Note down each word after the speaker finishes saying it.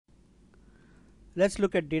Let's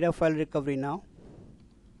look at data file recovery now.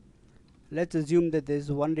 Let's assume that there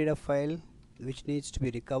is one data file which needs to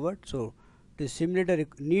be recovered. So to simulate a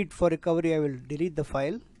need for recovery, I will delete the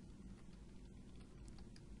file.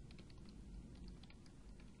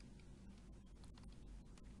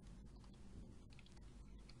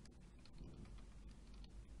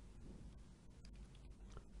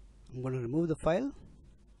 I'm going to remove the file.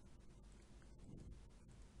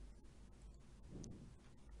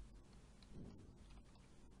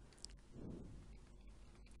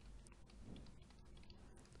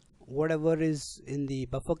 Whatever is in the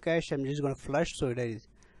buffer cache, I'm just going to flush, so there is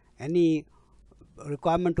any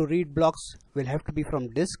requirement to read blocks will have to be from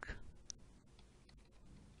disk.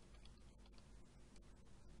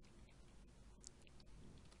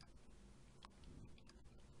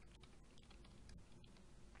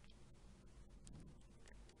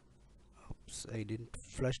 Oops, I didn't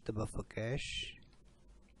flush the buffer cache.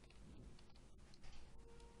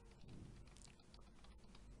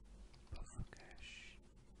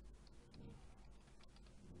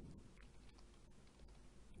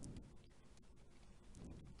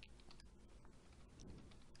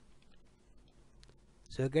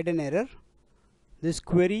 So you get an error. This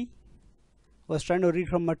query was trying to read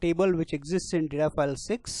from a table which exists in Datafile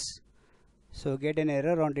 6. So get an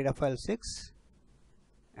error on Datafile 6,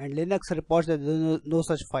 and Linux reports that there is no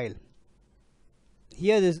such file.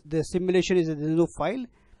 Here the simulation is that there is no file.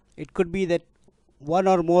 It could be that one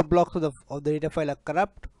or more blocks of the data file are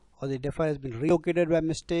corrupt, or the data file has been relocated by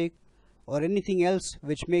mistake, or anything else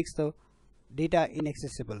which makes the data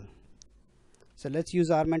inaccessible. So let's use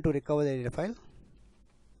RMAN to recover the data file.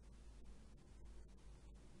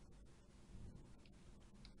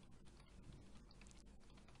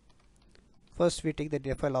 First we take the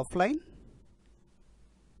data file offline.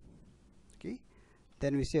 Okay.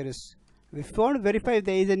 Then we say if we want to verify if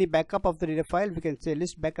there is any backup of the data file, we can say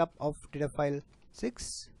list backup of data file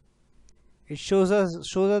 6. It shows us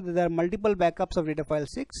that there are multiple backups of data file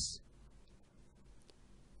 6.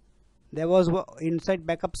 There was inside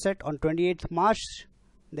backup set on 28th March.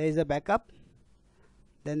 There is a backup.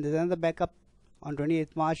 Then there is another backup on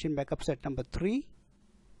 28th March in backup set number 3.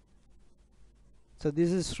 So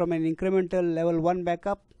this is from an incremental level 1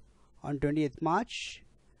 backup on 20th March,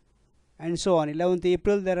 and so on. 11th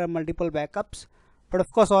April there are multiple backups, but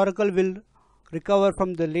of course Oracle will recover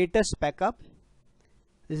from the latest backup.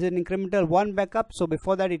 This is an incremental 1 backup, so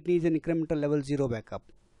before that it needs an incremental level 0 backup.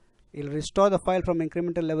 It will restore the file from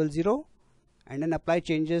incremental level 0 and then apply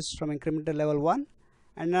changes from incremental level 1,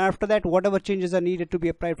 and then after that whatever changes are needed to be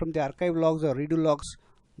applied from the archive logs or redo logs,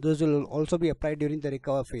 those will also be applied during the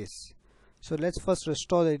recover phase. So let's first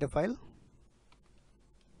restore the data file.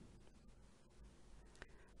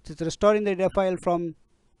 So it's restoring the data file from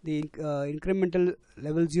the incremental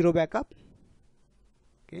level 0 backup,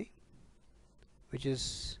 okay, which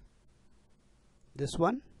is this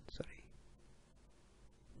one, sorry,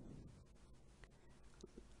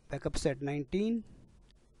 backup set 19,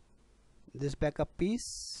 this backup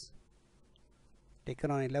piece taken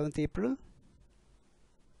on 11th April.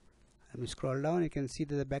 Let me scroll down, you can see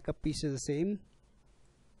that the backup piece is the same.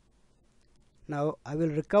 Now I will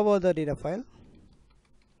recover the data file.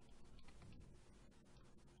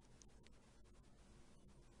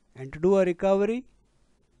 And to do a recovery,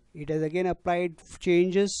 it has again applied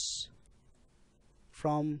changes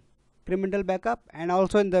from incremental backup, and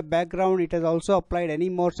also in the background it has also applied any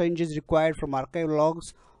more changes required from archive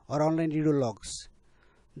logs or online redo logs.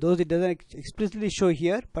 Those it doesn't explicitly show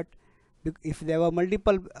here, but if there were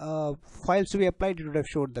multiple files to be applied, it would have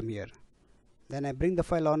showed them here. Then I bring the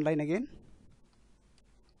file online again.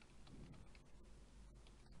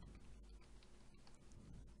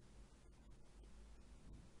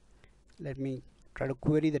 Let me try to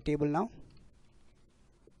query the table now.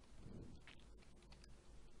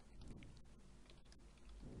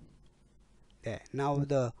 There, now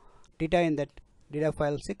the data in that data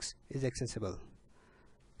file 6 is accessible.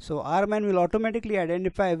 So RMAN will automatically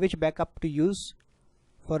identify which backup to use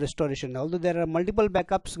for restoration. Although there are multiple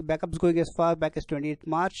backups going as far back as 28th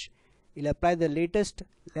March, it will apply the latest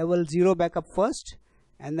level 0 backup first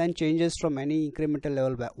and then changes from any incremental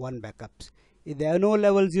level 1 backups. If there are no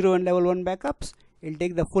level 0 and level 1 backups, it will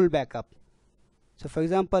take the full backup. So for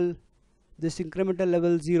example, this incremental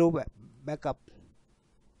level 0 backup,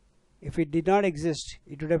 if it did not exist,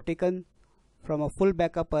 it would have taken from a full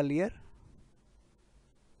backup earlier,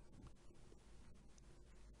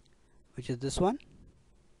 which is this one,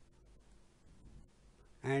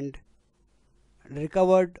 and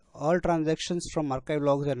recovered all transactions from archive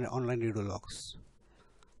logs and online redo logs.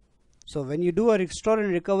 So when you do a restore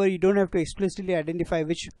and recovery, you don't have to explicitly identify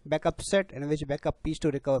which backup set and which backup piece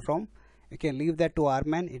to recover from. You can leave that to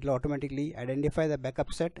RMAN. It will automatically identify the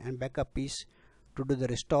backup set and backup piece to do the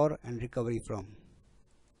restore and recovery from.